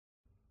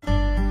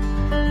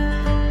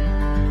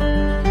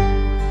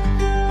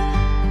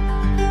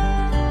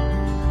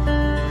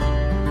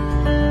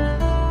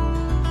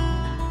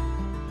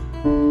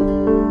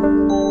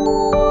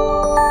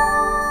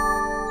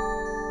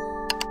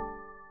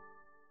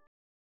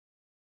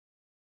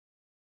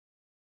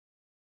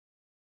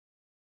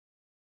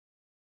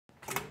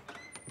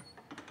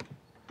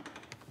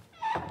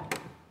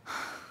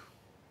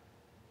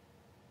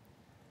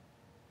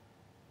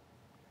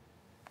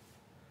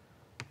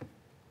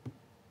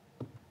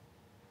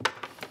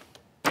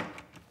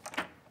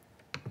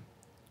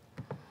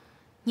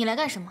你来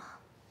干什么？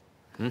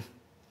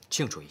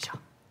庆祝一下。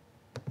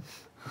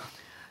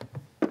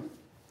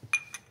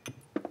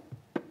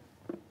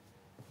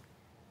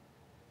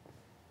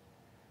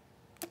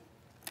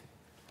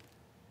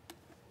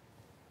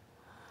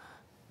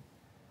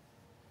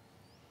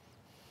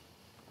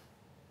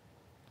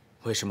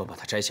为什么把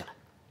它摘下来？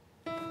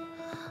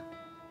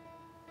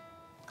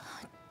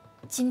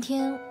今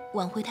天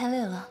晚会太累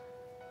了，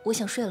我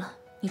想睡了。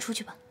你出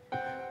去吧。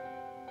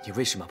你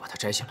为什么把它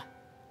摘下来？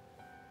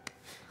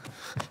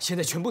现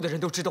在全部的人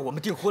都知道我们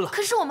订婚了。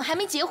可是我们还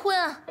没结婚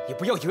啊！你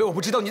不要以为我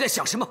不知道你在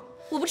想什么。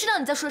我不知道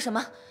你在说什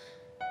么。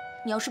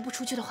你要是不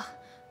出去的话，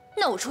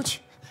那我出去。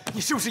你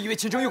是不是以为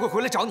秦承煜会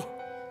回来找你？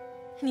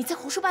你在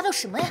胡说八道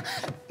什么呀？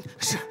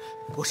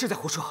我是在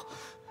胡说。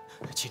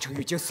秦承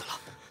煜已经死了，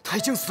他已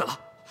经死了。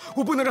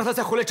我不能让他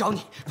再回来找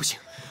你，不行，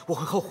我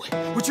会后悔，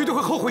我绝对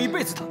会后悔一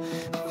辈子的。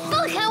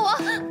放开我！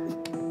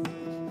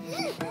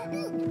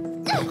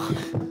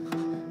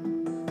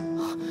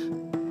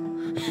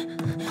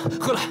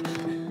贺兰，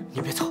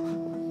你别走，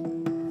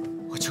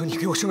我求你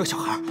给我生个小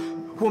孩，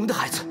我们的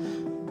孩子，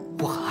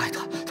我很爱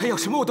他，他要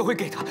什么我都会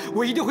给他，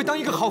我一定会当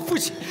一个好父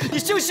亲，你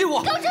相信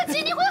我。高正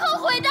祺，你会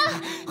后悔的。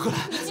贺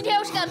兰，你今天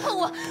要是敢碰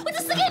我，我就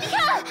死给你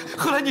看。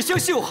贺兰，你相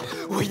信我，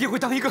我一定会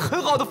当一个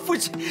很好的父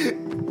亲。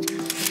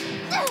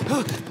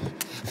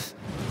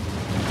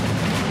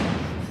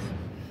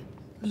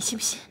你信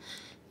不信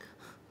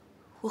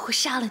我会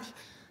杀了你？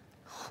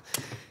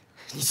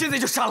你现在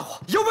就杀了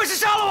我，有本事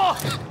杀了我！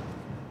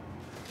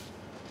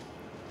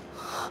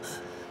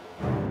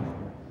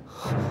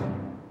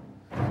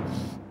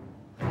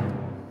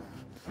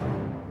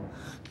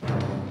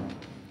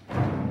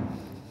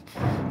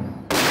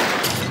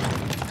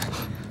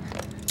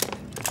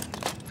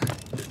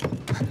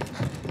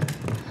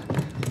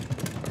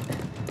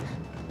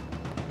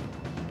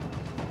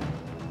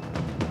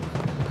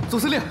总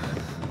司令，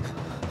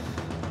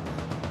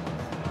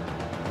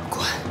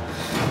滚！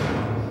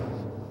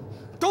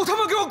都他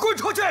妈给我滚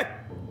出去！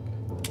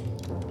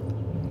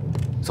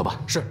走吧。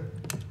是。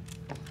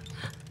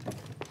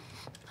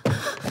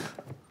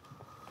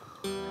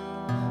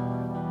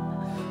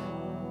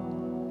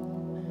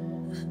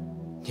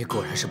你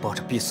果然是抱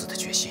着必死的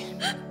决心，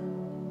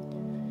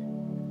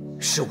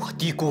是我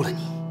低估了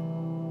你。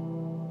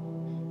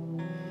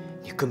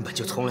你根本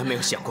就从来没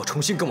有想过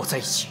重新跟我在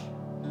一起。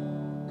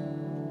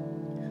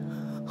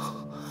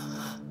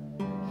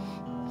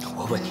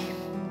我问你，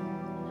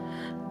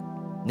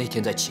那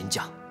天在秦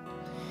家，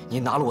你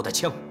拿了我的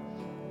枪，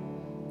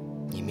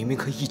你明明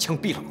可以一枪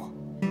毙了我，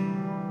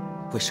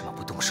为什么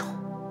不动手？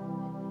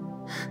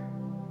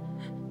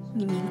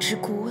你明知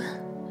故问，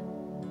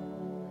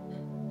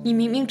你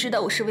明明知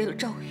道我是为了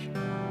赵宇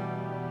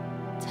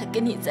才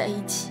跟你在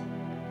一起，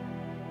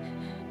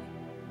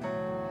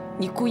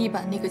你故意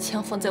把那个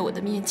枪放在我的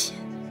面前，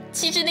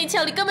其实那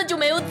枪里根本就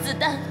没有子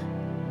弹。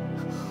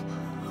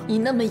你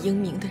那么英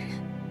明的人，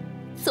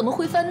怎么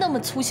会犯那么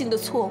粗心的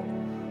错误？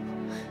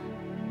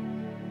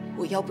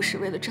我要不是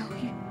为了赵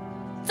宇，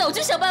早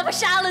就想办法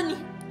杀了你。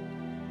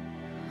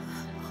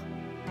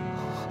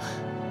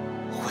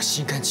我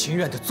心甘情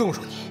愿地纵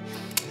容你，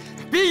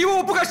别以为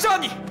我不敢杀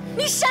你！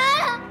你杀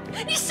呀！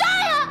你杀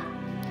呀！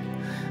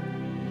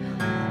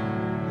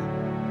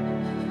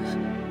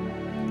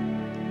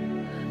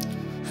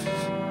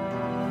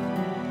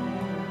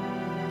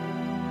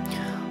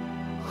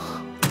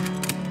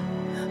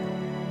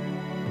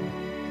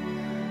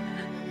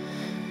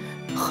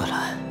贺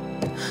兰，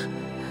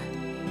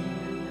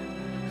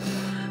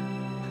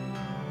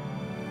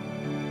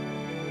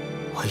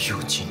我用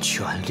尽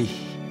全力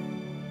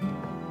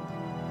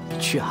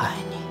去爱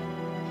你，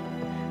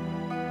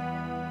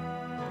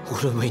无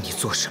论为你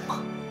做什么，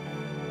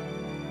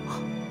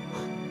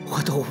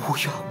我都无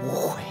怨无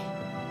悔。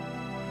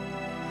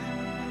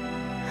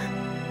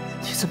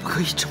你怎么可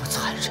以这么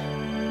残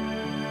忍？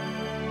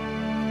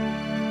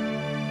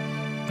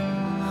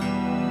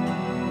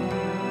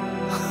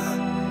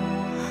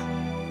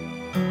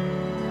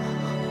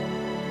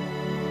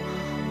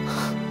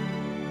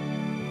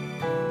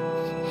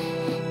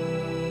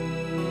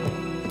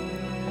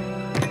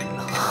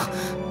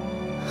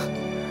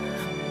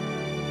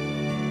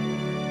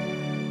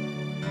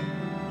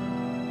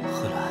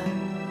贺兰，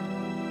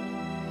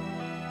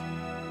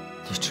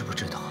你知不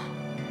知道，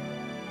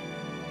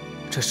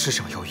这世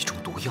上有一种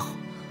毒药，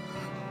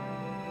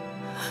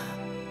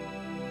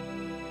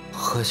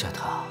喝下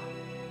它，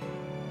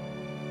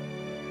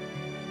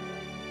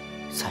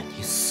在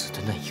你死的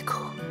那一刻，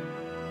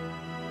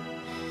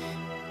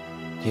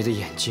你的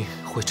眼睛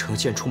会呈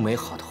现出美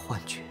好的幻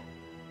觉。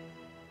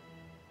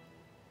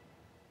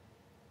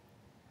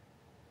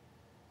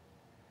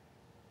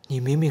你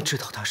明明知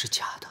道它是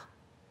假的，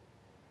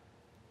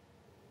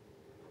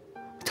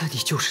但你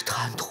就是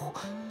贪图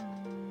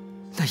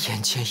那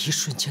眼前一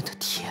瞬间的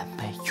甜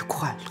美与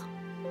快乐，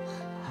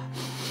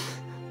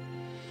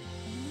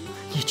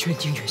你却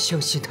宁愿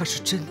相信它是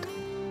真的。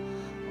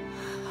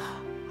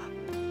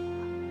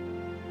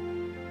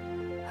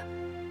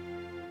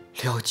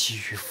廖继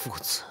宇父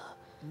子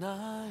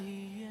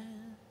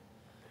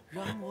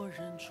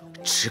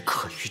只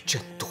可于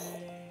真毒，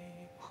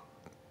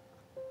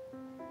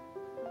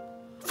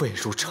味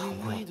如肠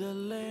胃，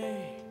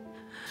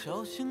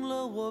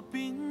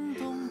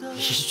一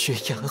绝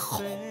咽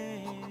喉。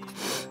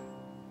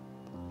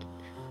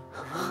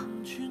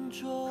人群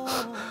中，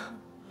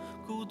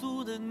孤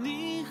独的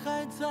你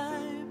还在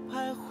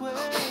徘徊，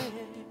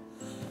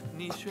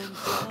你选择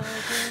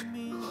的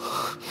明天，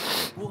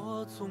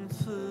我从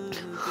此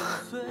跟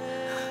随。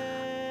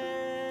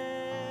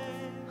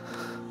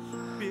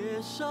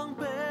别伤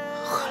悲。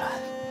贺兰，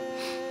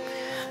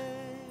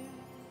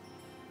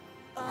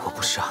我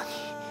不杀你，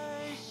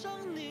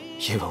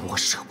因为我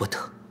舍不得。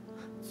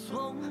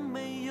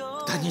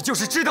但你就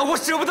是知道我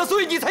舍不得，所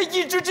以你才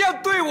一直这样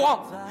对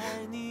我。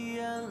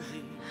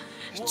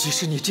即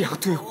使你这样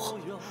对我，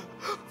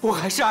我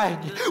还是爱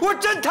你。我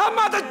真他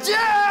妈的贱！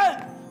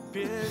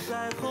别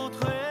再后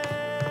退，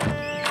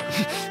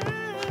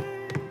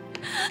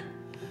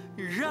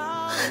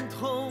让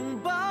痛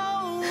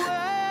包围，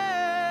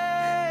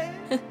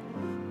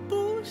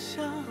不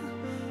想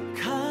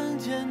看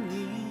见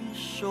你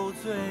受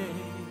罪。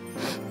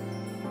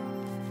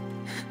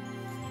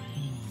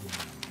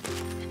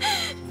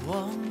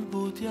忘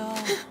不掉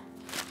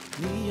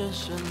你眼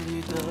神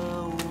里的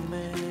妩媚，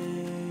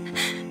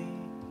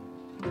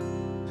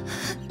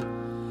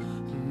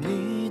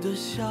你的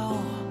笑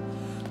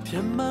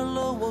填满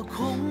了我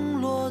空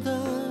落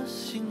的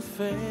心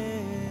扉。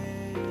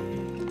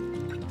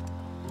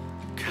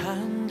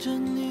看着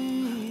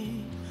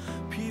你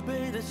疲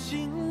惫的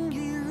心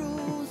已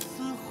如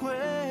死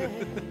灰，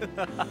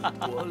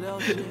我了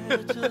解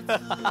这滋味，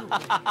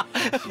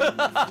幸福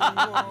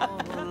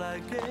我来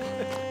给。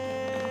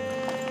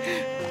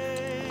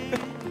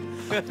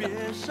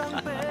别伤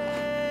悲，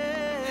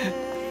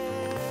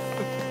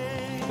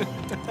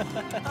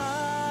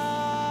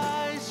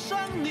爱上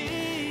你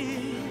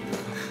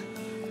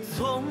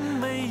从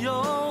没有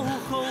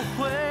后悔。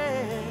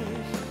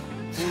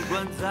不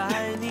管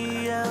在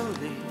你眼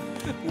里，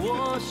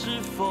我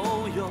是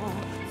否有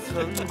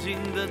曾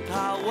经的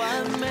他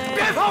完美。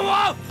别碰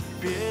我！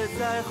别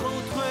再后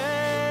退。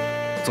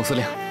总司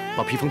令，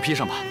把披风披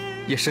上吧，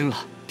夜深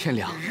了，天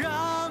凉。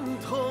让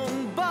痛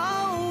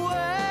包围，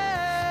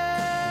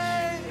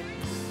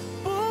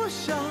不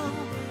想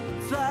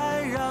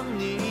再让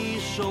你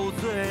受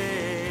罪。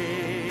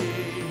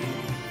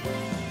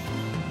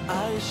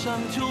爱上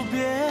就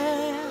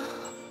别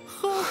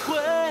后悔，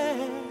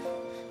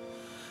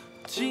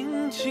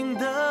尽情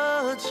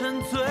的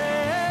沉醉。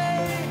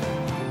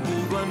不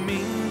管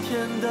明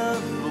天的路，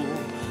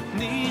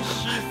你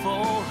是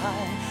否还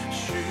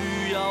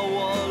需要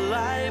我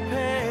来陪？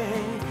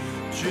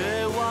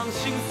绝望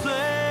心碎，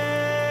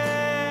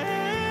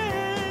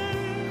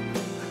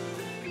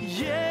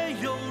也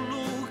有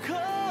路可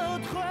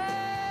退。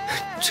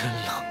真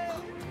冷啊！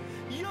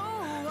有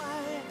爱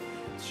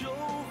就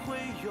会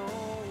有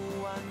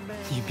完美。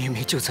你明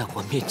明就在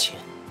我面前，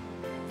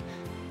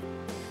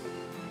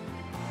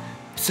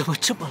怎么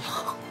这么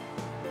冷？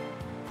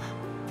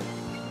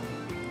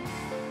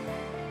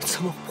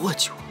怎么握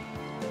久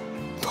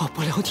暖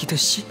不了你的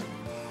心？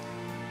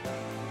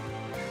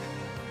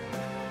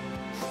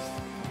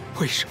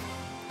为什么？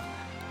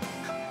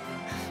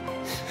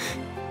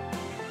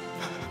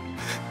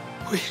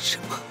为什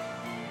么？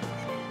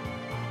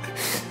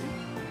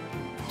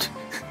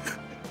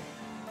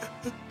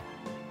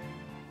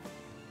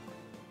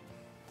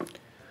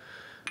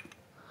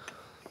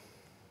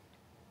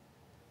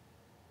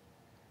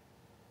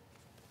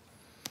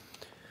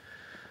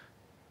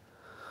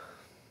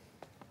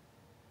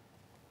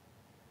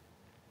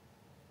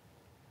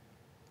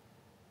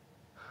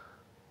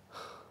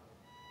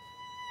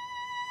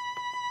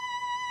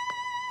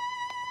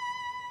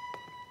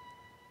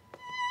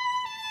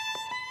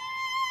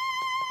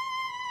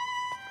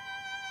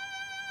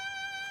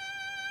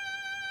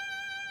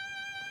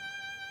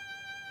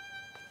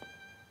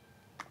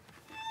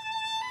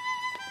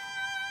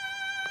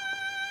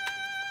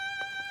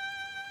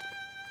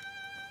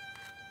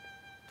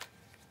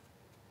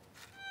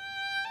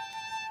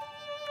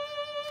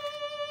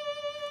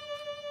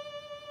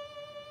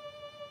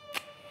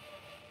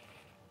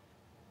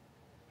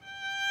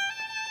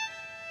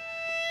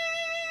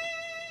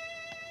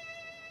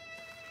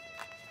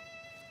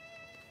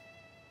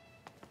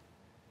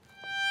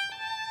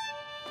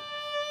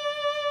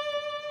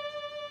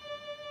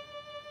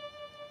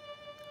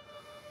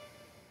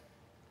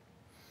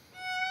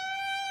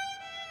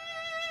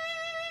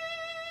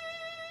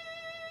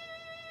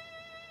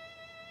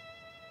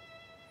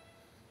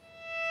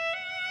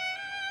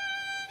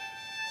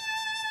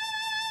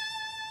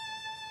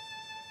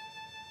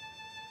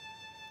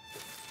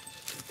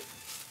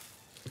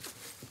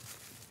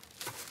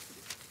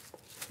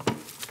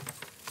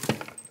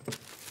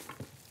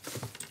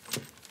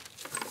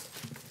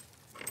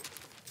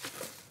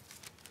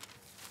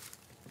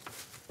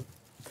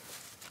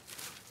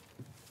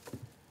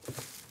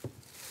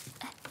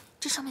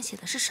上面写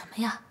的是什么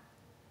呀？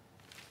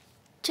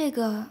这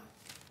个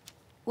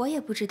我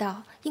也不知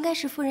道，应该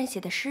是夫人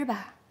写的诗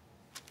吧。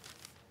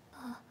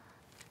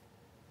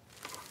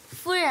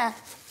夫人，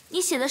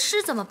你写的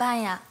诗怎么办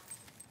呀？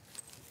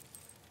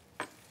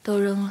都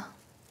扔了。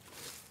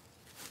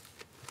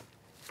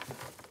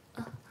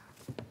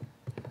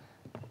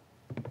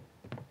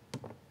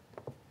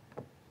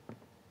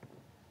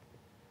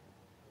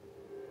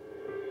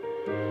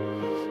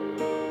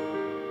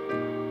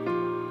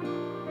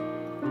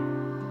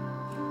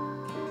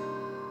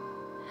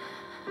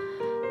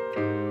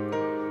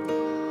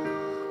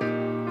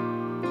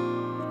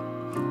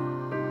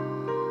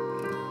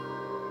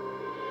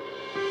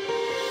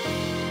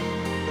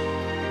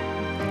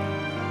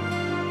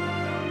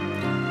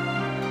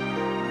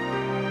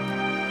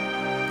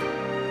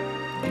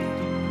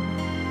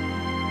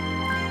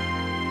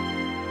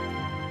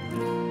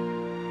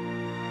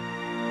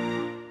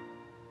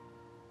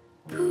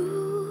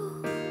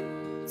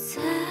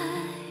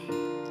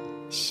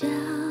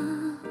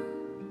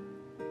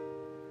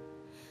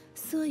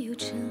所有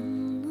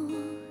承诺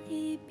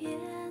已变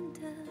得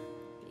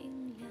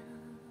冰凉。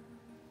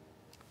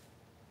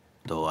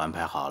都安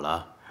排好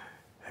了，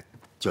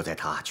就在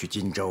他去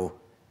荆州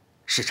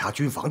视察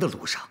军防的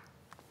路上，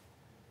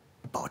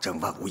保证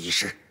万无一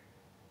失。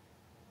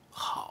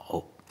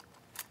好。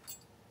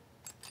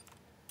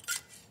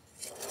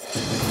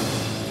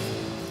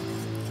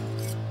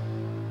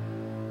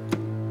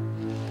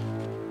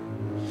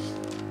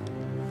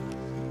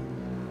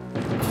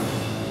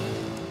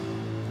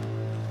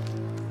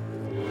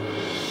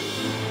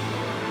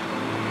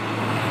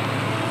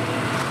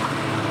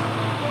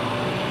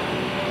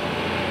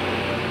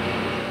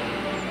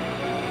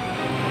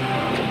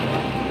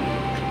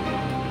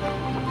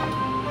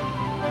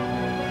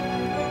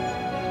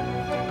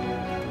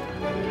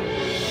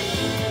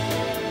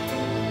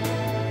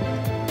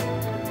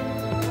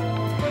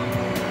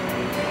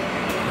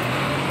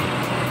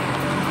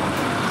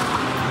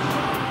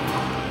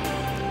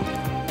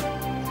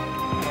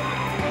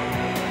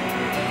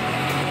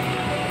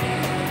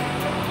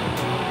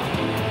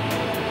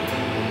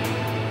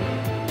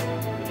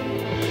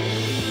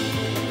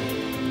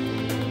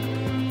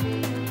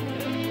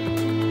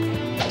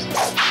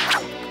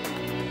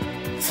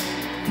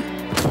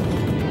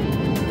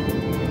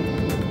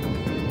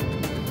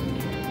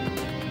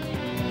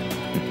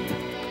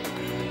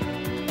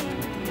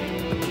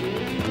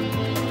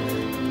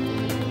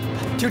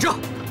停车！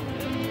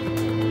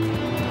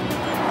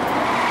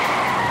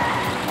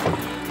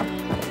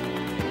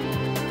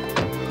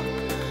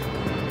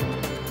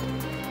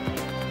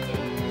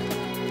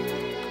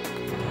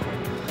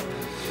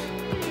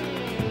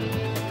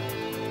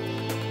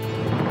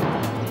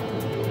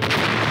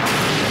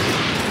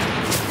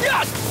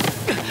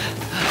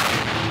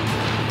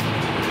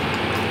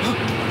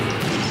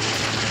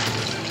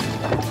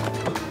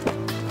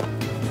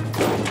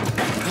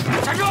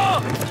站住！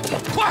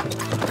快！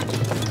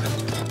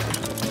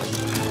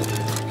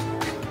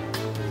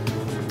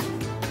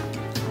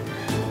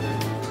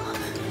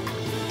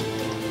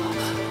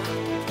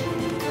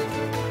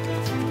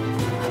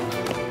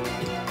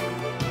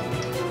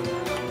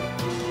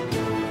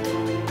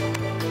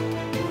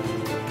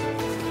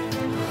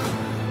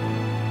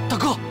大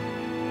哥，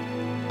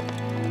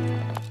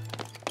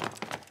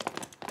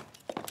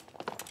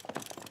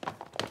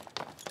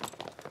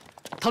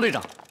汤队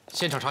长，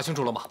现场查清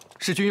楚了吗？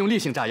是军用烈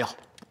性炸药，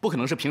不可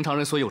能是平常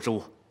人所有之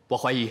物。我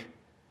怀疑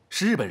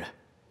是日本人。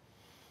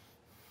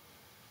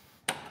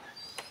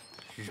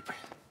日本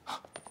人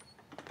啊！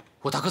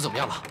我大哥怎么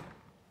样了？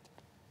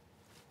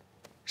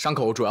伤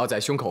口主要在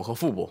胸口和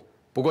腹部，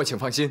不过请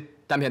放心，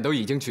弹片都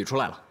已经取出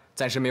来了，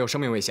暂时没有生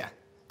命危险。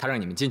他让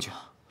你们进去。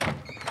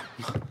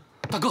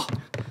大哥，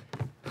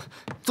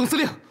总司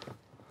令。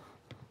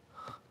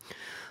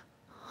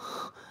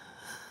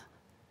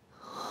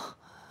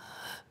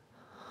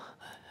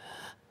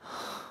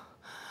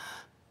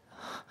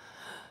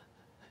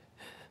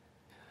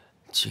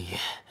景烨，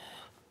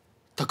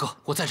大哥，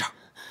我在这儿。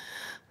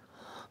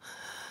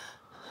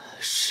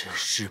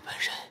是日本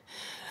人，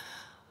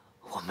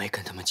我没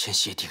跟他们签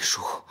协定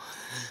书，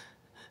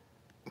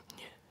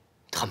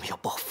他们要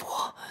报复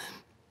我。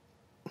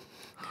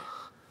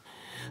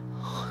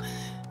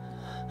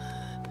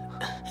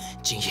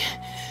景烨，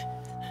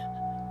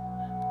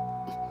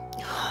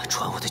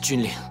传我的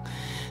军令，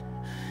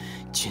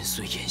紧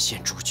随沿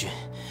线驻军，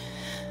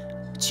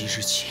即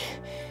日起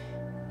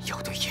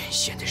要对沿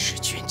线的日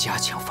军加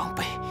强防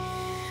备，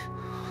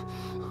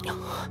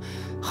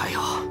还有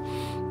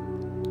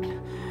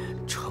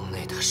城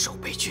内的守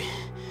备军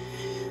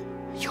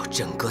要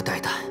整个带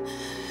弹，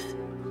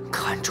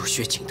看住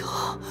薛景德。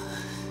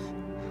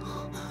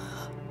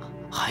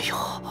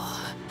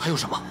还有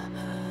什么？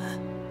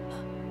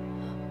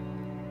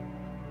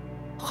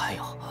还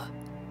有，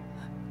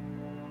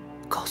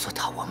告诉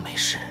他我没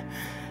事，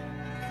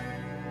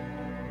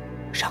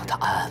让他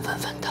安安稳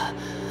稳的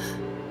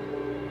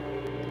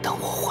等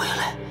我回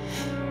来。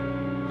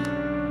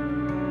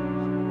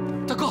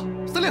大哥，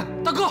司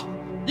令，大哥，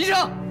医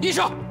生，医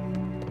生。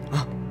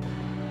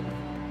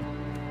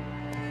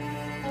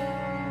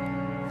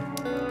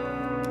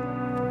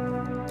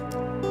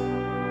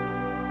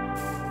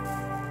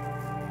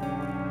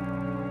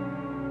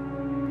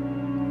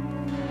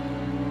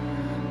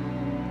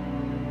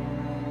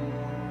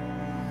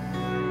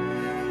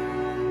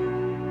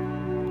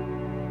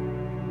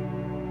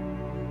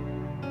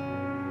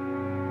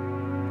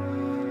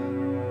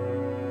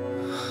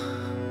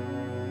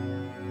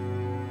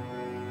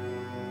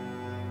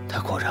他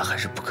果然还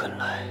是不肯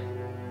来。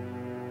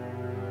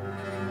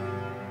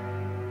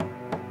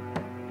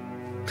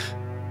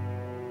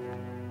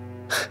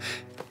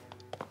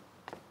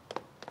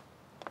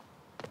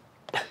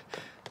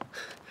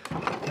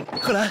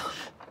贺兰，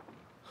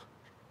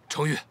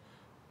程昱，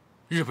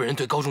日本人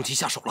对高仲祺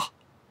下手了。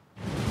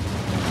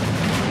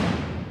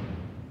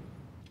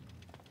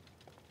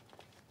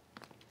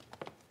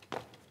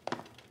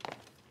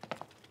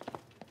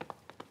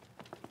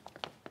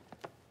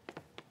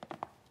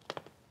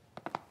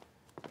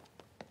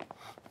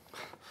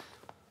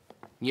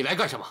你来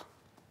干什么？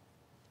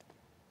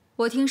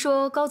我听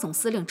说高总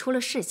司令出了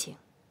事情，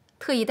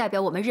特意代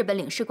表我们日本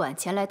领事馆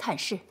前来探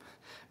视。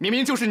明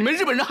明就是你们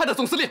日本人害的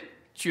总司令，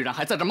居然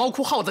还在这猫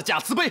哭耗子假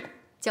慈悲！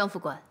江副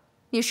官，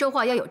你说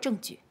话要有证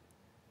据。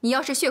你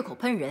要是血口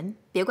喷人，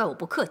别怪我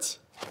不客气。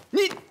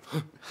你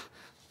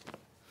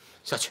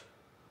下去。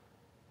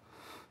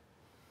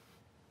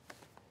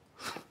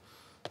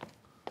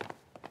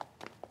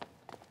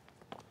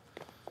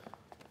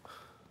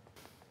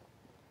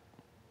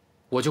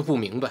我就不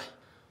明白，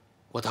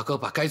我大哥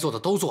把该做的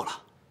都做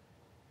了，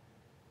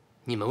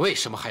你们为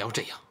什么还要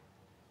这样？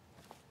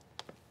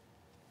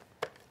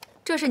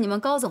这是你们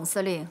高总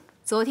司令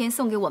昨天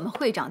送给我们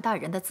会长大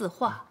人的字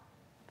画。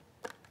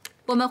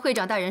我们会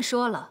长大人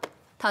说了，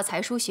他才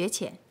疏学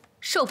浅，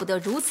受不得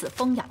如此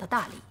风雅的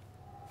大礼。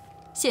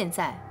现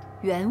在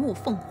原物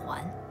奉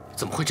还。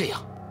怎么会这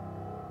样？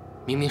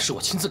明明是我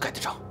亲自盖的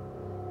章。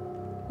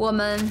我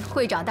们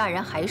会长大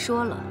人还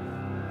说了，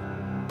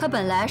他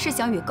本来是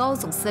想与高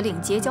总司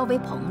令结交为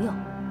朋友，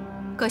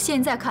可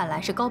现在看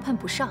来是高攀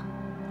不上。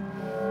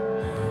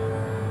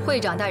会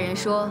长大人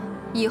说，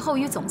以后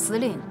与总司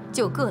令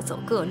就各走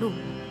各路，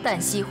旦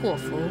夕祸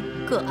福，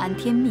各安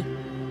天命。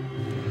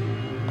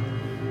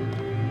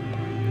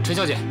陈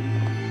小姐，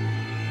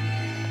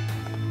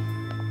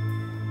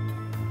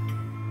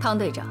汤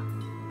队长，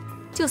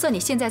就算你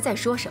现在再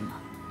说什么，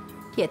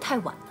也太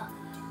晚了。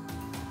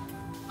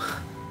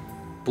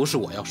不是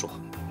我要说，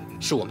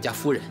是我们家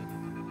夫人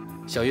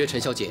想约陈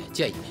小姐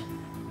见一面。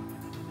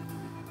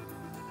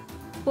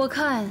我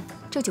看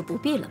这就不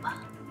必了吧。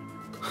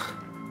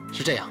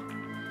是这样，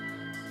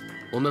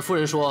我们夫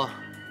人说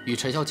与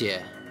陈小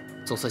姐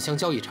总算相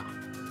交一场。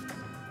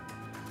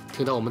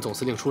听到我们总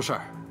司令出事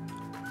儿，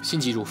心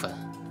急如焚，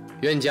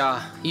冤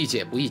家宜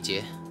解不宜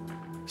结，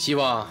希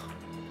望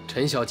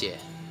陈小姐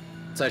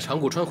在长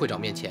谷川会长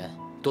面前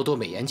多多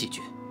美言几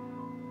句。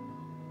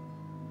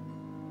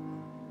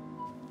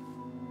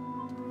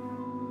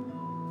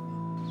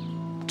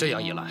这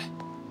样一来，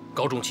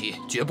高仲祺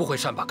绝不会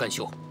善罢甘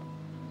休，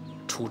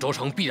楚州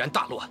城必然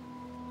大乱。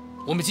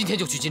我们今天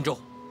就去荆州，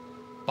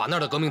把那儿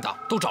的革命党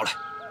都找来。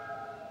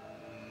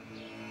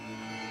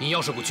你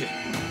要是不去，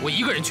我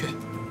一个人去。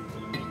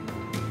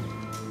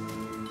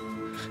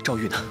赵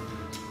玉呢？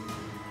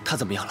他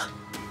怎么样了？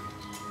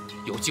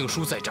有静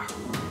书在这儿，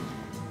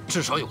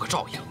至少有个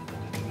照应。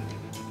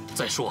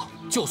再说，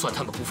就算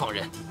他们不放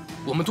人，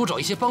我们多找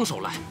一些帮手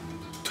来，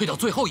推到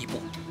最后一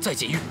步再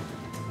解狱。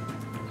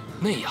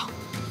那样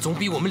总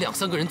比我们2、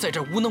3个人在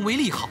这儿无能为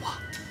力好啊！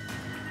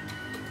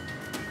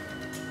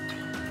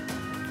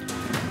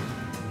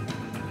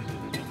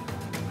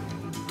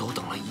都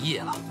等了1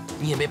夜了，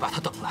你也没把他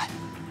等来。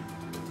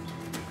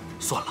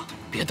算了，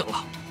别等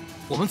了，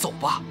我们走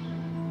吧。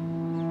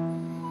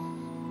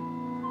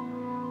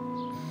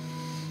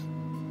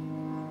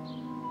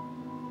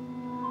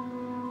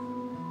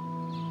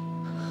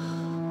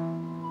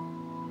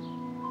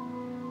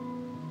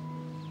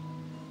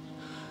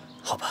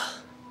好吧，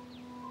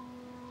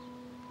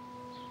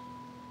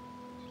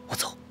我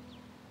走。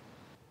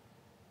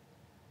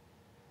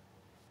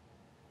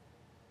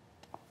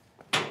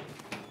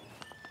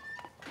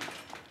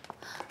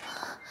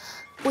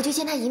我就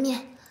见他一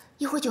面，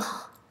一会儿就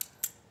好。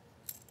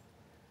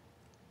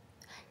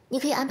你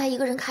可以安排一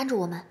个人看着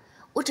我们，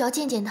我只要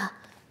见见他，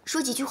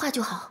说几句话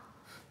就好。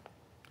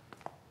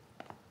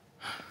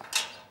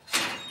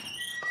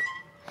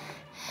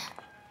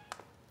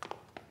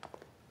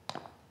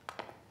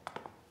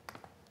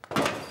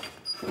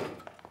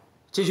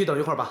进去等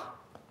一会儿吧。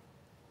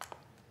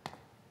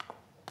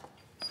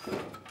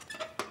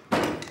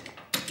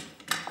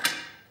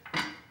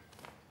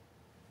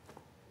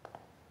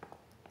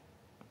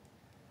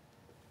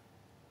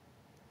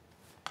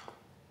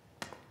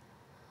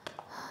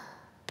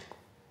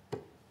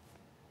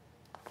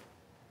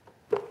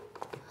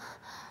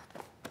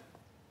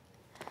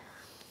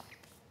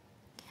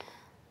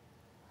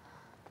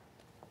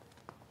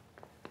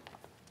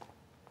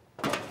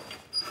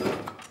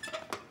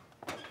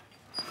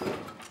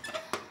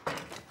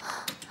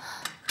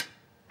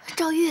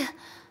赵玉，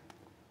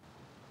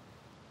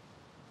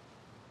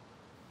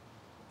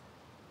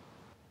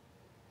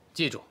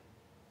记住，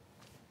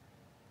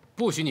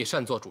不许你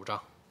擅作主张。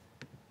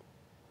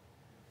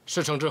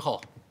事成之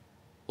后，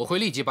我会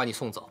立即把你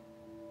送走，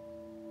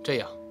这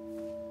样，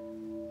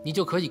你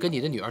就可以跟你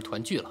的女儿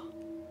团聚了。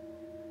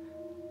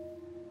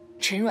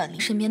陈阮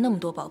菱身边那么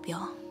多保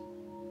镖，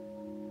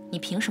你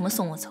凭什么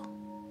送我走？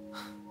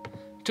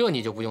这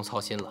你就不用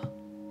操心了，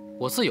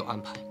我自有安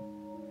排。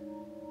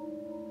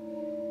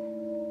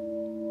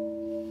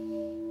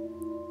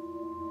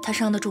他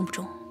伤得重不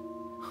重？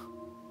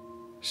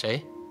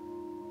谁？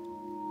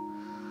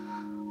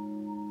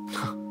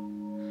哼！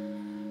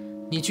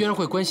你居然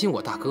会关心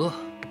我大哥？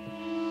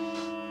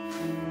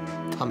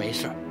他没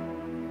事，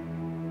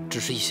只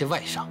是一些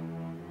外伤。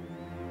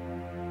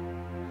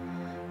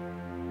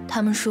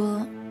他们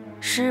说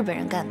是日本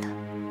人干的。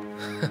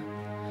哼，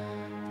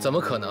怎么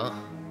可能？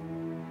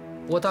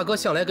我大哥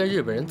向来跟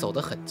日本人走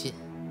得很近，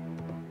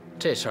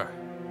这事儿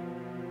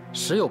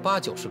十有八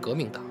九是革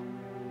命党，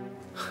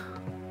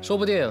说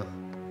不定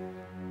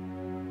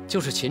就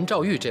是秦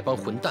兆玉这帮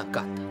混蛋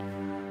干的。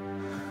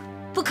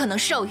不可能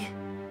是赵玉，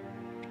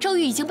赵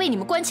玉已经被你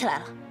们关起来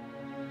了。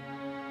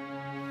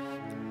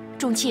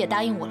仲祺也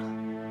答应我了，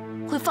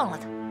会放了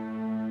他。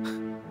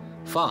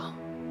放？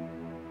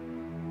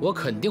我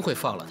肯定会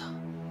放了他。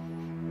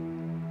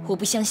我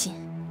不相信。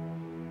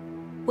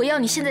我要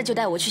你现在就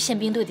带我去宪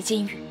兵队的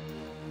监狱，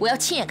我要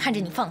亲眼看着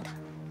你放他。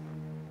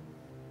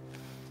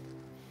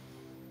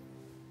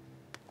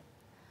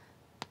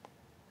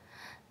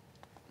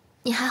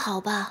你还好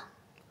吧？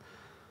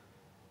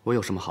我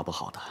有什么好不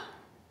好的？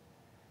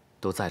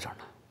都在这儿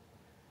呢，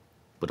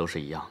不都是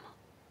一样吗？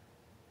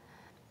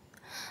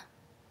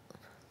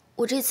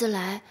我这次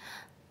来，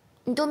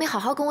你都没好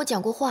好跟我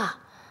讲过话，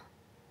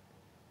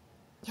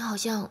你好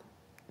像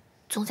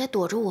总在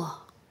躲着我。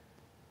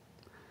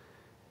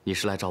你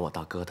是来找我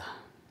大哥的，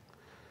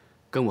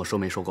跟我说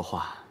没说过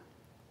话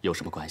有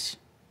什么关系？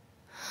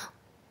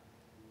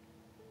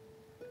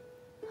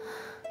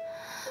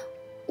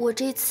我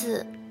这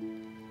次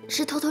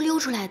是偷偷溜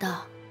出来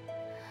的。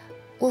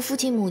我父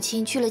亲母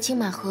亲去了青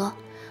满河，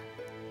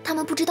他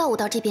们不知道我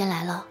到这边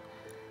来了。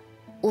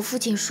我父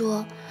亲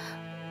说，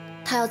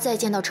他要再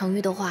见到程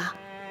昱的话，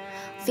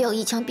非要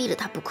一枪毙了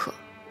他不可。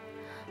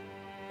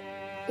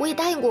我也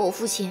答应过我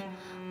父亲，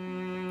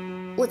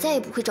我再也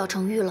不会找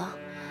程昱了。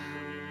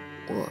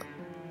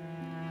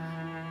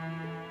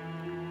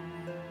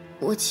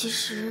我其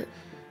实……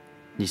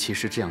你其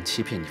实这样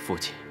欺骗你父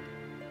亲，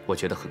我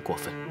觉得很过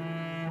分。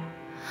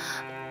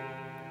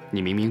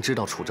你明明知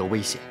道楚州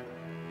危险，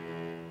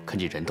可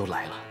你人都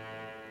来了，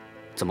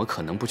怎么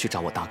可能不去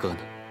找我大哥呢？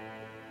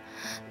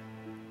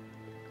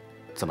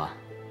怎么，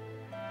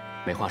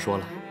没话说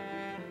了？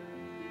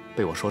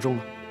被我说中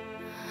了？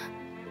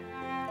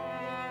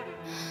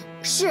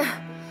是，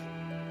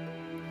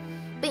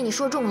被你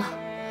说中了。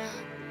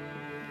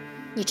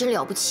你真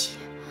了不起。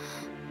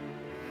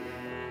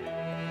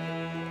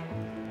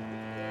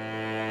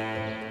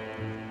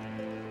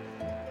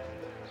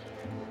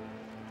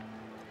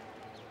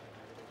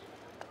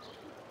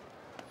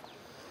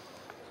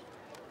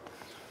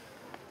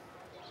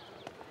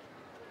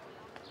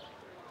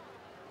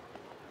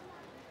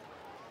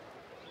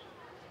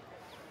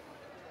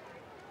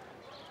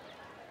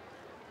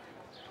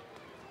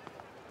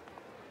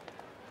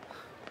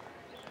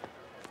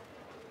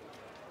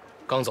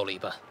刚走了一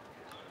半，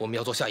我们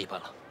要做下一班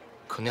了，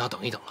可能要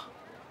等一等了。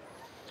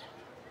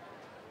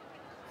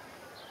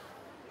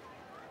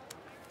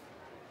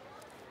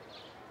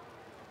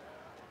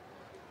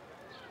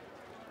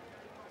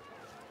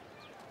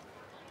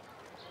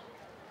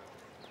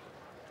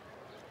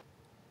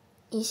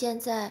你现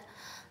在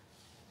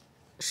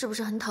是不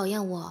是很讨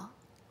厌我？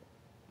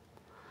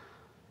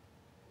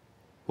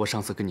我上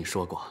次跟你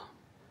说过，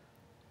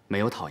没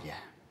有讨厌，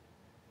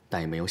但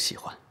也没有喜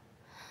欢。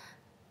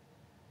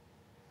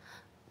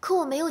可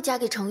我没有嫁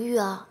给程昱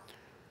啊！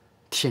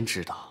天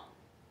知道，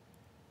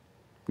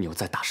你又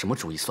在打什么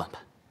主意算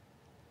盘？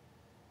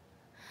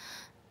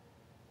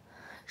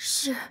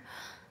是，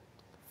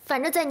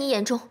反正在你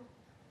眼中，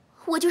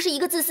我就是一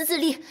个自私自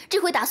利、只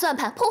会打算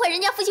盘、破坏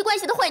人家夫妻关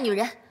系的坏女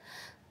人。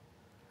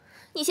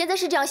你现在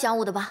是这样想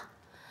我的吧？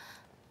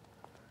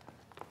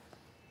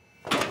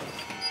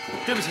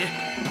对不起，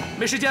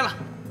没时间了，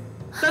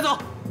带走，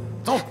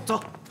走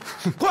走，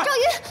快！赵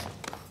宇，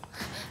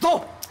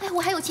走！哎，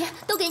我还有钱，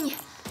都给你。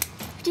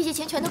这些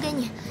钱全都给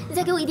你，你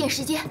再给我一点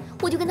时间，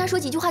我就跟他说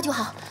几句话就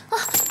好。啊！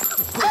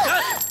滚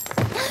开！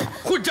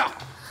混账！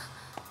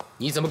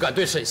你怎么敢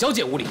对沈小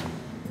姐无礼？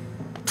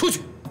出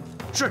去！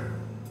是。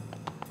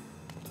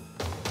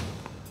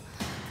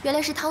原来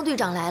是汤队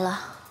长来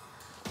了。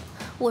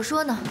我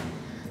说呢，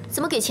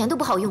怎么给钱都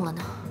不好用了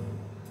呢？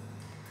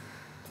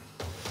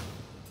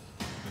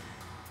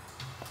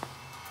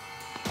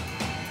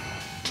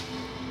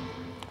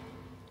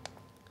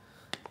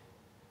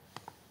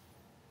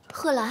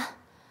贺兰。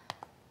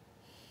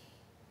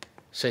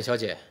沈小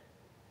姐，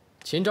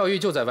秦兆玉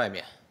就在外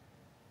面。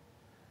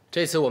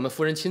这次我们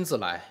夫人亲自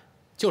来，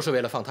就是为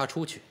了放他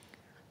出去。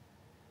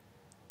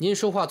您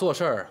说话做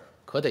事儿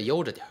可得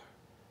悠着点儿，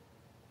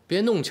别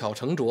弄巧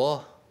成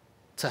拙，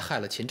再害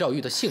了秦兆玉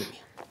的性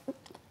命。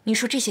你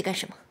说这些干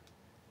什么？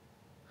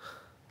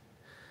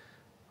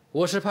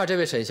我是怕这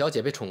位沈小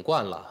姐被宠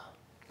惯了，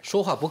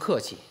说话不客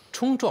气，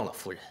冲撞了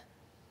夫人。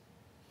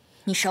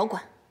你少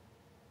管。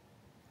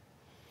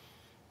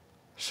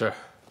是。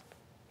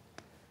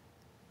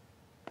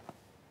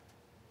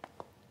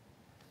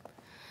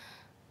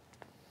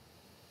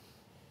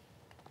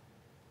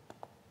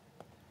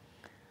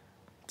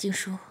静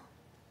书，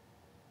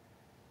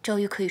赵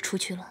玉可以出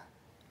去了，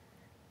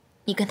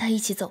你跟他一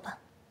起走吧。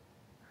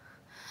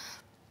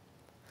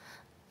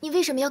你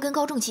为什么要跟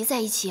高仲祺在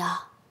一起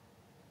啊？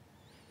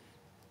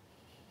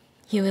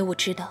因为我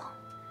知道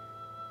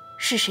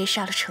是谁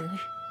杀了程昱。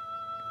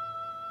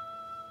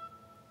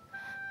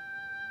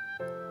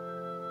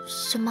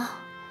什么？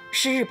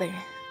是日本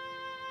人，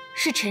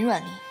是陈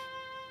阮菱。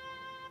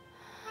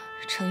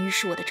程昱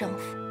是我的丈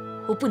夫，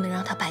我不能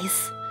让他白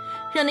死，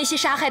让那些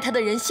杀害他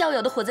的人逍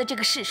遥地活在这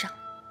个世上。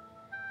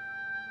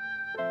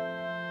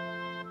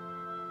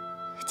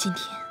今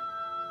天，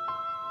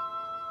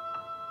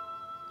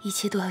一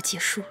切都要结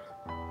束了。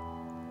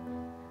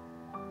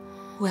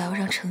我要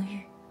让程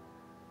昱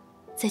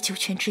在九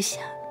泉之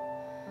下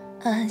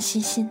安安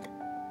心心的。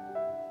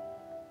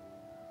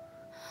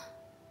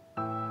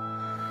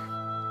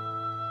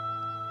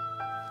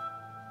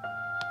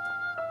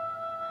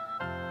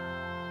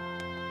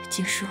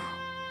景叔，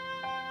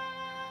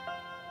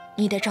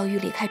你带赵玉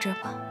离开这儿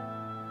吧。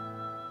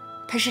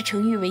他是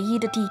程昱唯一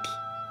的弟弟，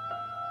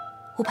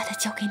我把他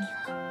交给你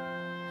了。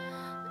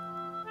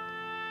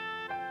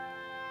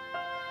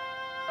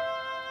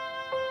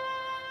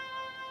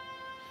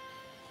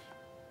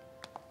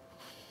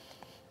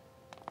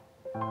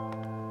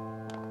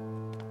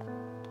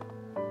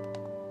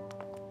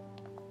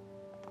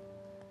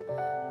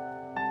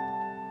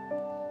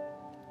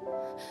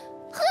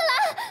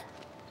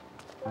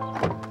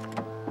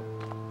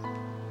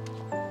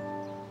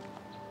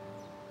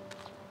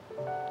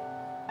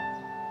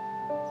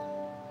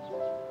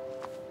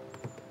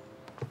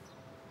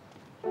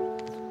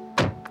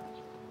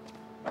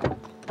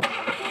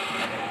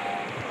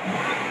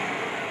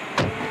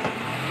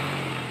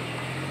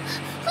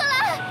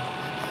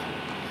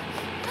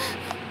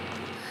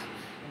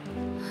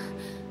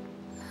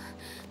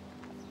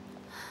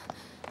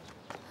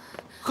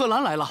贺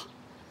兰来了。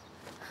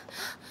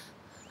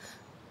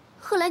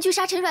贺兰去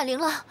杀陈阮菱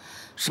了。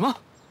什么？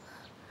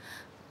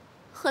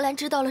贺兰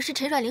知道了是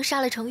陈阮菱杀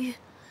了程昱，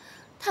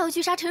他要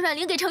去杀陈阮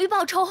菱给程昱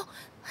报仇，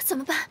怎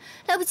么办？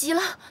来不及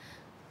了。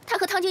他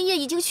和汤敬业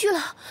已经去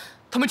了。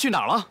他们去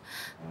哪儿了？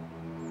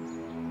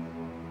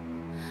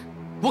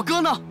我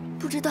哥呢？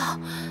不知道。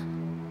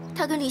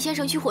他跟李先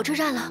生去火车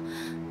站了，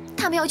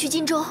他们要去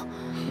荆州。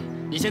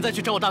你现在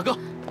去找我大哥。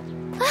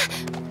哎，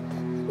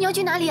你要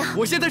去哪里啊？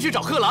我现在去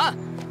找贺兰。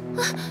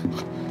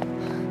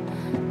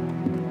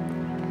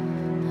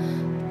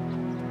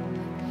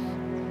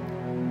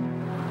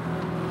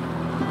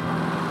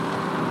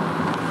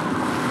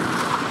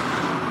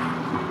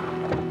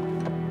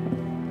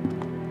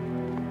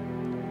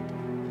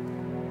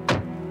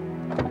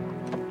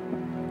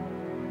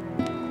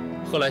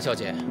贺兰小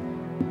姐，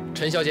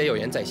陈小姐有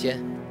言在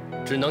先，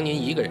只能您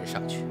一个人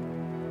上去，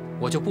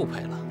我就不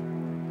陪了。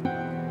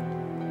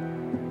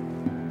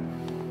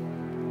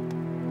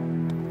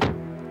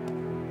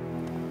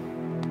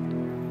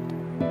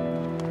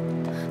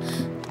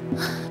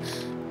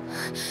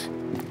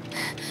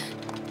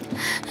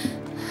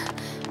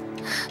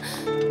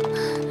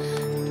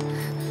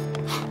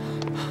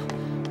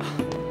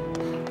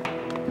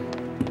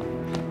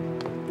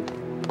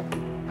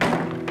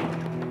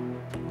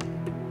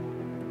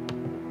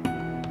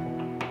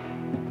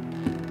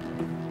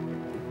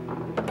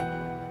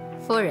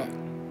夫人，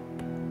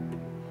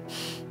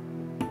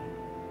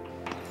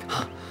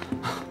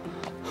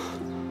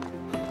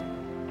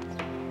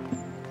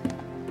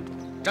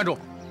站住！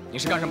你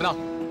是干什么的？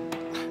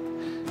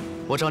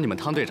我找你们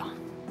汤队长。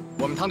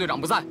我们汤队长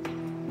不在。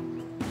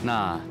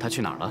那他去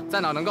哪儿了？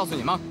在哪儿能告诉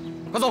你吗？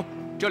快走，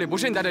这里不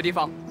是你待的地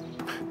方。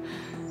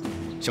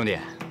兄弟，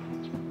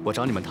我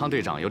找你们汤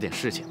队长有点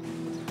事情，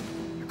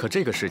可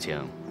这个事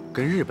情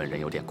跟日本人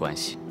有点关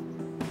系。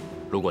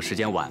如果时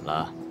间晚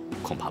了，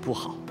恐怕不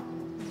好。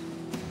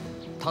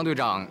汤队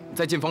长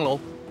在进风楼。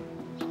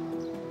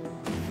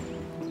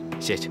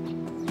谢谢。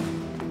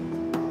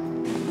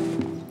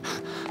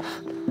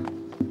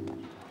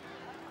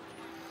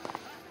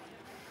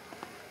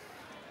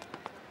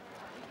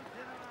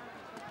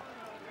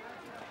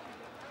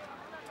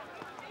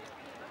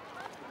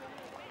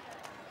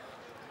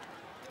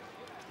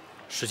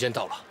时间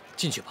到了，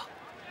进去吧。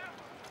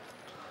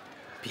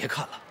别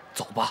看了，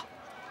走吧。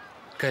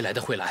该来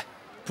的会来，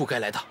不该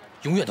来的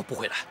永远都不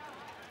会来。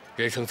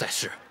人生在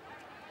世，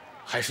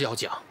还是要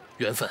讲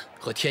缘分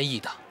和天意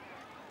的。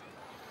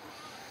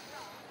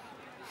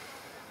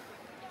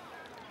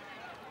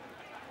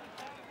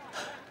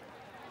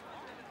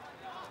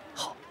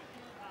好，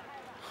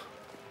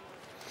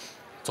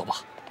走吧。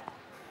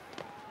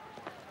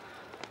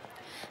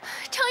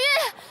程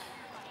昱，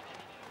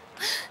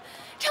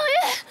程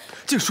昱，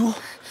静书，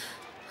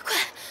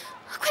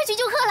快去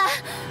救贺兰！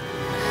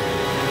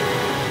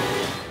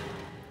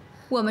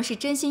我们是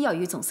真心要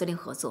与总司令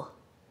合作，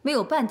没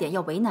有半点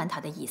要为难他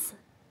的意思。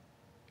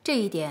这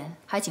一点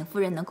还请夫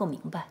人能够明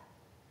白。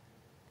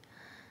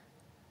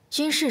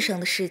军事上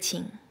的事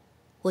情，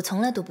我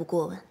从来都不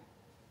过问。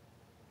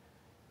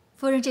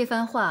夫人这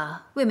番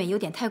话未免有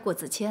点太过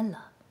自谦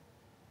了。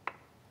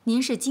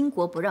您是巾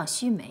帼不让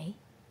须眉，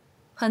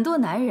很多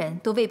男人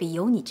都未必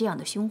有你这样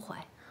的胸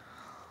怀。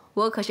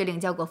我可是领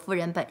教过夫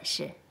人本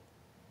事，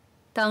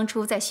当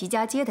初在徐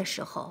家街的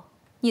时候，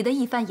你的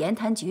一番言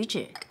谈举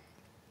止，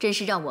真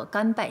是让我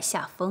甘拜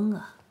下风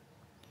啊。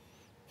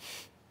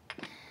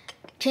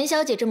陈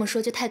小姐这么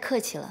说就太客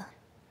气了，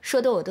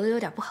说的我都有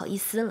点不好意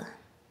思了。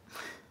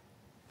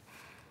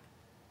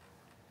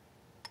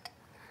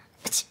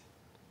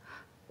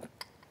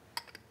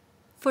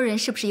夫人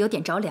是不是有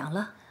点着凉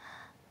了？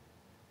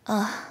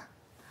啊，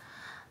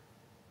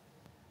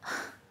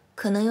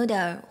可能有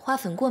点花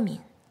粉过敏。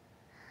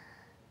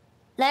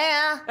来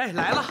人啊！哎，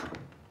来了。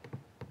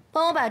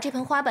帮我把这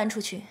盆花搬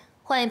出去，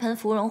换一盆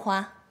芙蓉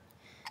花，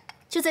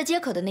就在街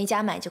口的那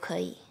家买就可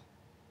以。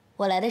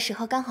我来的时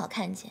候刚好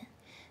看见，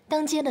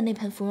当街的那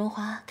盆芙蓉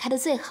花开得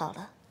最好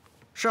了。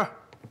是。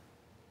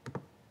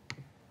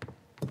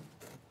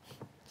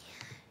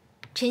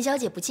陈小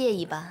姐不介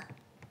意吧？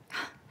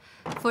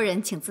夫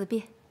人请自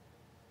便。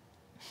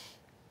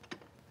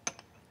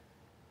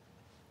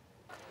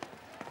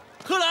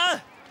贺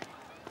兰，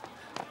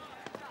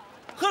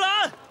贺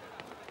兰，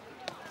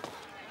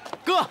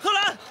哥，贺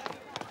兰，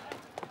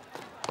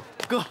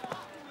哥，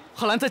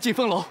贺兰在进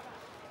风楼。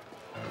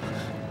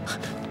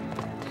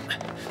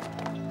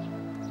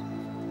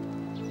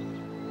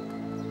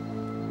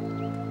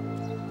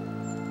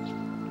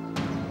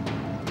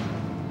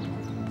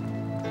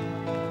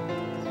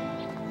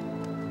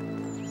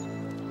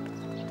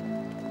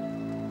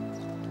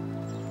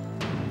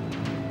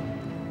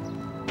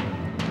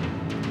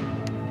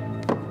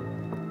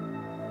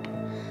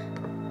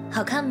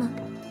好看吗？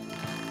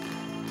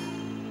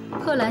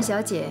贺兰小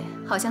姐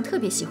好像特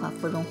别喜欢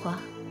芙蓉花，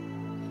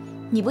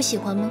你不喜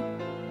欢吗？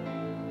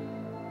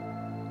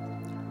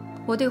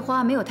我对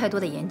花没有太多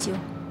的研究，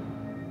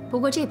不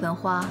过这盆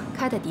花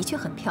开得的确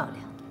很漂亮。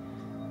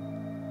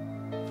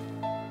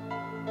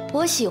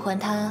我喜欢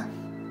它，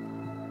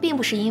并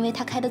不是因为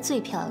它开得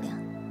最漂亮，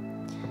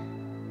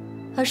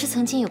而是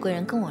曾经有个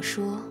人跟我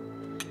说：“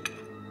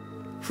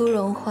芙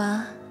蓉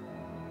花，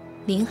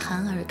临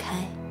寒而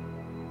开。”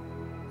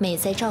美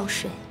在照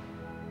水，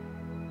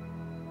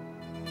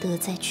德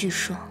在聚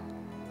霜。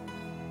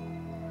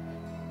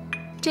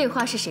这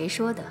话是谁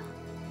说的？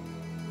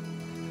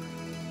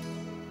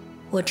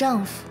我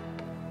丈夫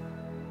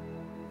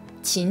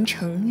秦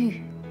承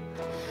煜。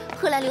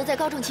贺兰留在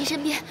高仲祺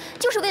身边，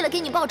就是为了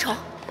给你报仇。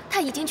他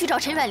已经去找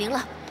陈阮菱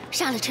了，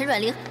杀了陈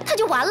阮菱，他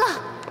就完了。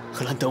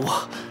贺兰，等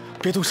我，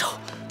别动手，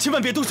千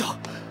万别动手。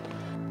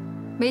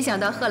没想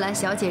到贺兰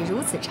小姐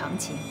如此长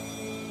情，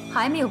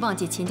还没有忘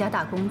记秦家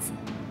大公子。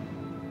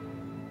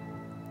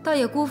倒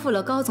也辜负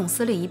了高总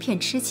司令一片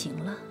痴情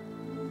了。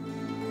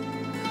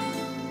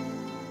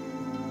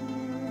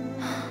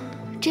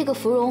这个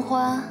芙蓉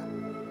花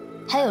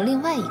还有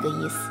另外一个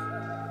意思，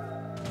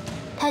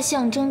它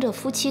象征着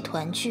夫妻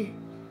团聚，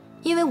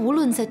因为无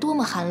论在多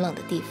么寒冷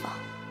的地方，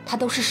它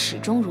都是始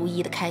终如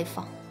一的开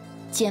放，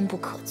坚不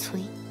可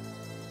摧。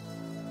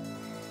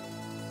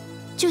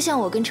就像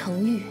我跟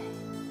承煜，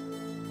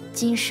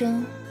今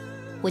生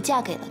我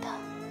嫁给了他，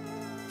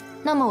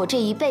那么我这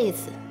一辈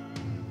子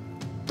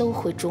都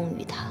会忠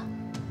于他，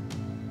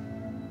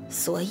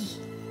所以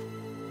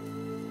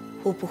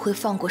我不会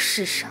放过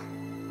世上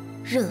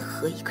任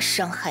何一个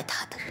伤害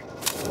他的人。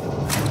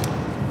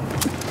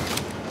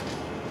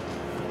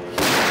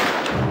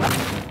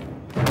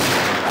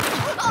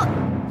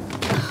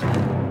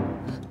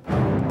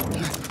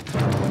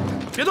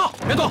别动，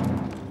别动！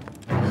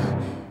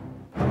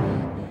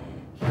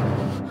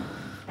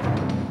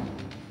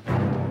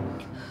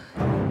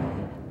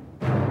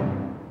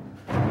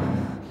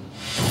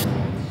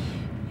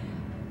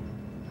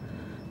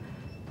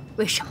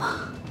为什么？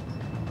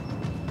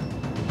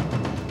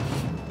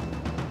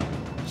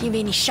因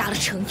为你杀了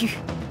承煜。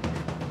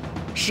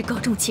是高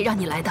仲祺让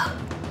你来的？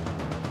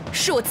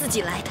是我自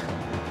己来的。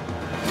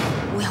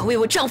我要为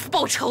我丈夫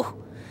报仇。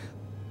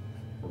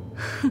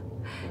哼！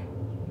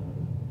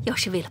要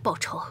是为了报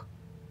仇，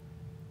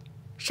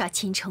杀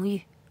秦承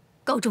煜，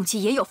高仲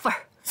祺也有份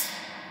儿。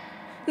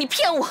你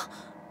骗我！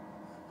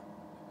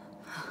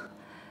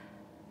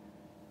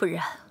不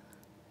然，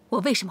我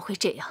为什么会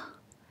这样？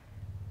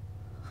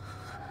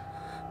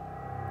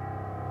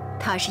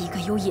他是一个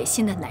有野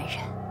心的男人，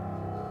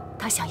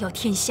他想要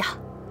天下，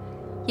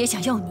也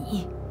想要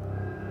你。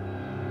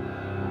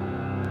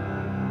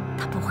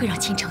他不会让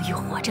秦承煜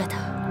活着的。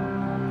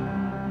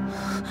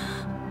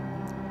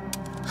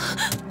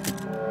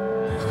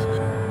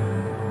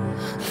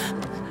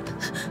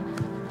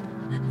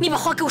你把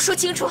话给我说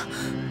清楚。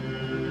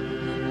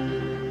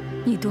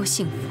你多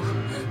幸福，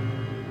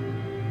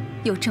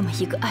有这么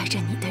一个爱着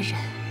你的人。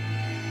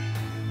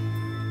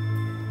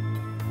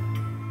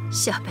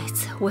下辈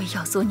子我也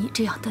要做你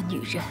这样的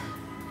女人，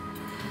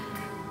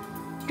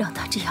让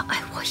他这样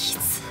爱我一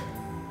次。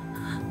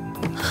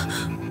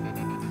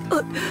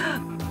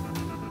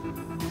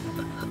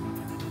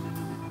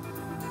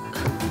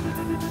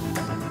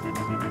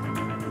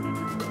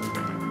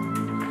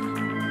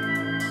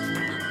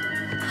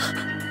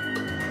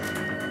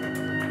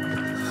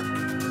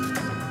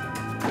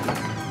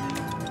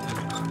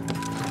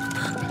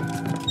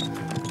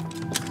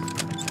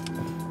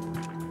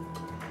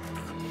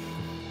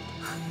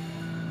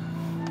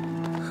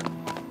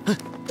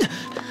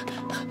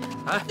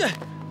哎，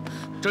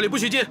这里不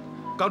许进，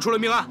刚出了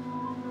命案。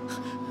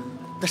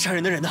那杀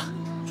人的人呢？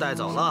带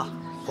走了，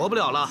活不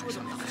了了。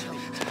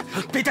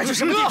被带去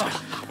什么地方了？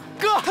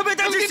哥，他被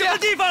带去什么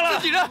地方了？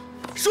自己人，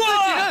说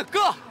啊！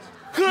哥，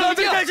贺兰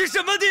被带去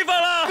什么地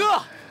方了？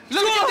哥，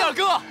冷静点，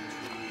哥，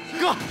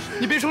哥，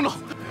你别冲动，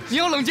你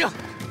要冷静。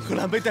贺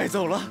兰被带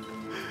走了，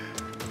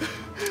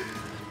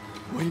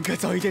我应该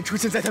早一点出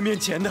现在他面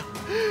前的，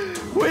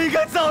我应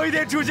该早一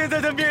点出现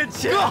在他面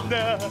前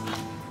的。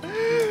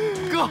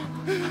哥，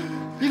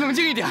你冷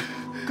静一点，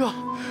哥，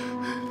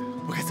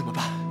我该怎么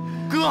办？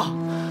哥，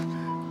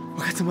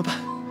我该怎么办？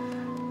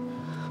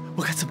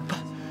我该怎么办？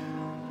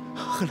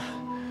贺兰，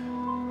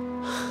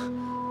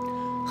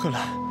贺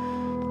兰。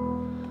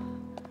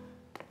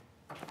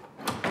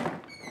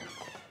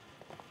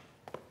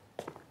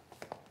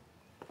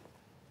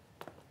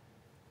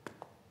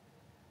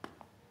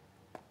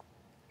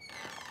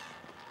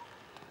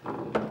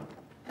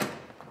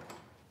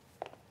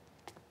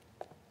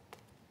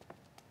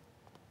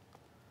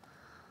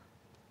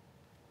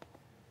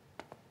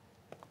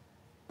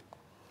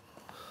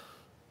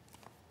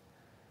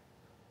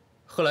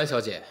贺兰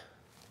小姐，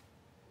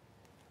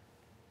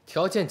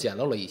条件简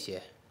陋了一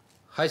些，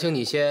还请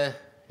你先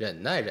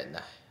忍耐忍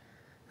耐。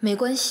没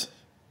关系，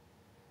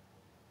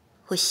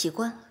我习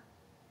惯了。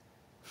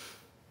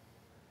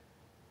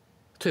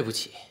对不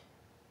起，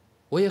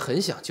我也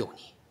很想救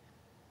你，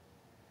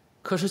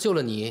可是救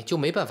了你就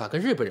没办法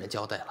跟日本人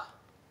交代了。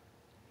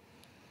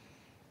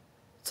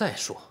再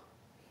说，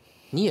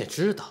你也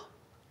知道，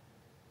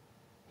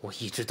我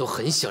一直都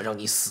很想让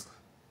你死。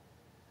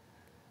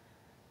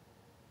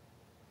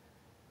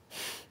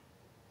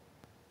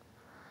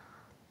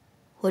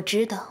我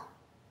知道，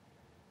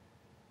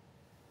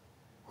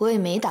我也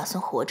没打算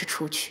活着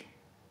出去。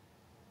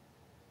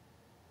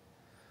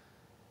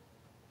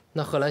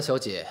那贺兰小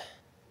姐，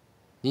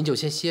您就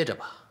先歇着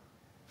吧。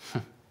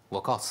哼，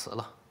我告辞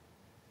了。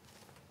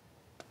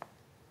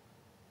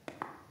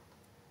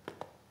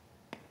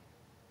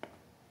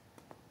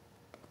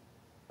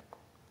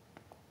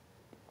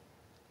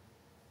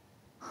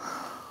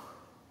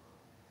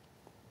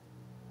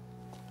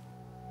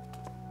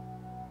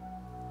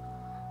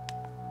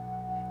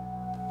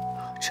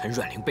陈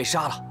阮玲被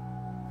杀了。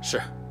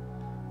是，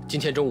今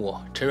天中午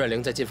陈阮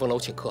玲在金风楼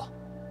请客，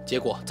结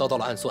果遭到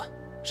了暗算，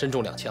身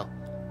中2枪，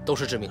都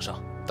是致命伤，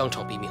当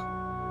场毙命。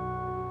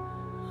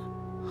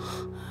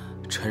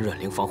陈阮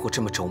玲防护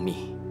这么周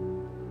密，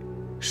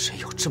谁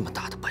有这么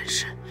大的本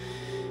事，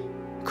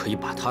可以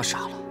把她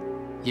杀了？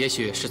也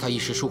许是他一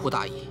时疏忽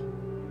大意。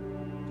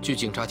据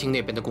警察厅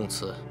那边的供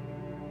词，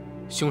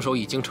凶手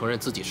已经承认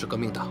自己是革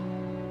命党，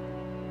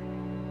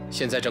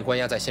现在正关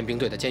押在宪兵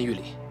队的监狱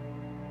里。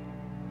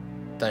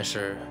但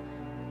是，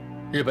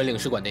日本领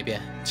事馆那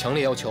边强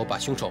烈要求把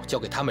凶手交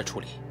给他们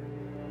处理，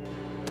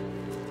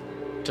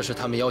这是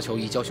他们要求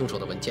移交凶手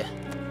的文件。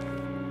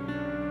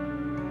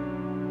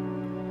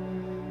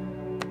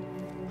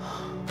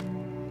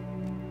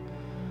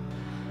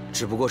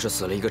只不过是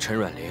死了一个陈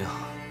阮玲，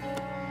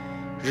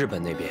日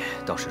本那边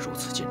倒是如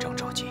此紧张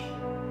着急。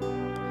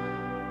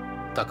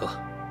大哥，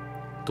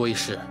多一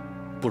事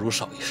不如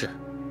少一事。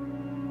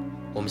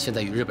我们现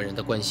在与日本人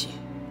的关系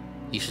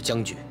已是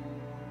僵局。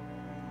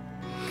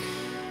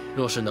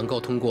若是能够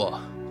通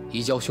过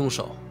移交凶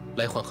手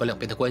来缓和两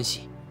边的关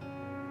系，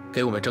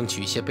给我们争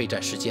取一些备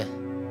战时间，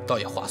倒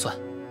也划算。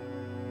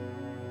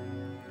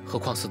何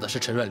况死的是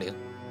陈阮玲，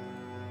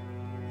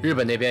日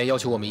本那边要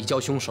求我们移交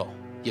凶手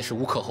也是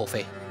无可厚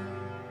非。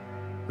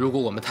如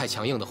果我们太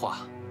强硬的话，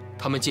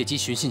他们借机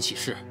寻衅起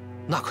事，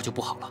那可就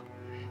不好了。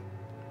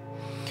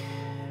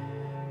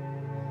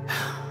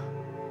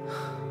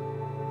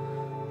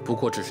不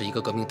过只是一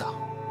个革命党，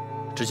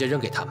直接扔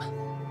给他们，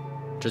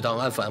只当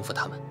安抚安抚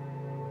他们，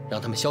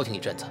让他们消停一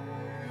阵子，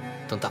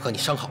等大哥你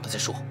伤好了再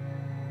说。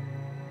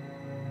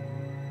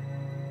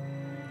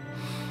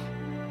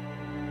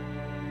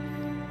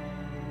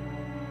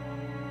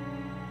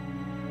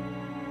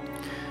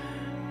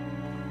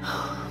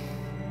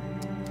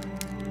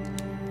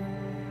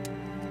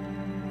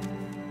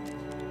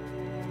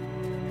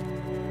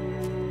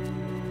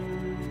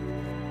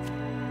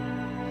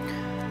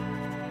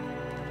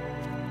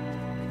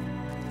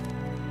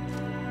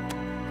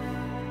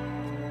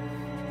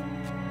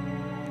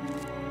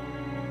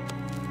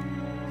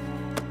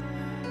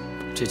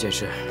这件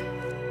事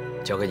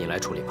交给你来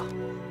处理吧。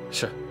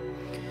是。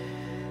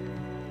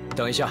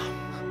等一下，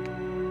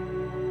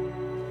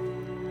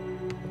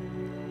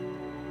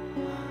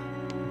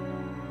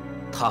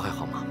他还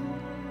好吗？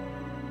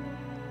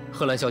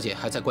贺兰小姐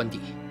还在官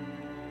邸，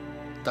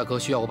大哥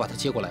需要我把她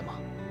接过来吗？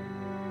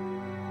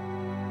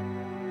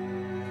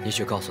你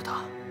去告诉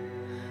她，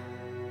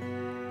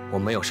我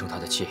没有生她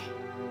的气，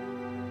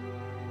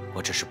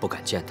我只是不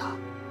敢见她，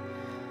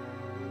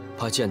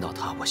怕见到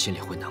她我心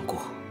里会难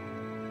过。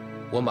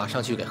我马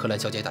上去给贺兰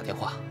小姐打电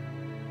话。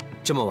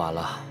这么晚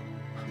了，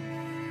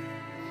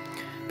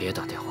别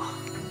打电话。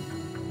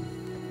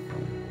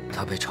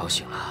她被吵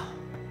醒了，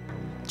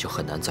就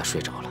很难再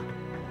睡着了。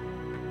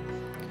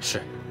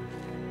是。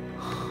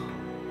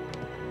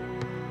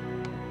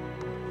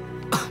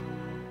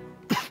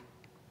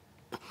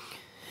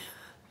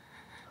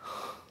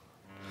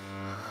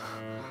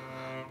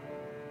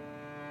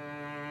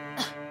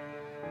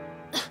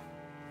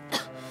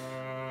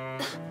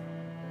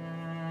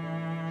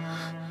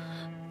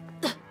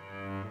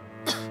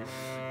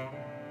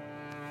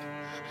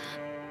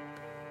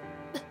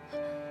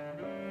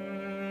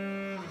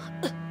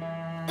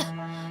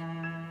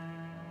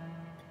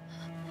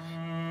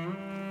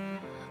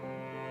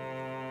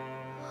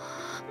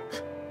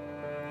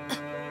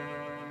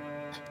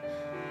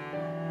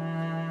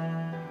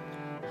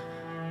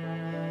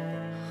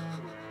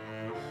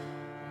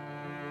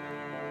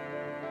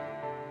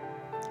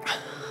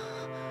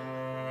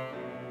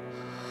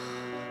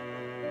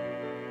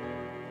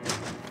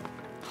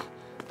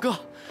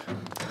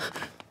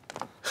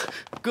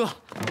哥，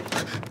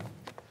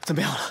怎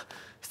么样了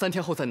？3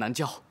天后在南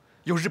郊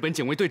有日本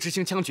警卫队执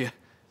行枪决，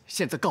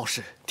现在告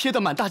示贴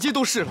得满大街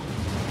都是了。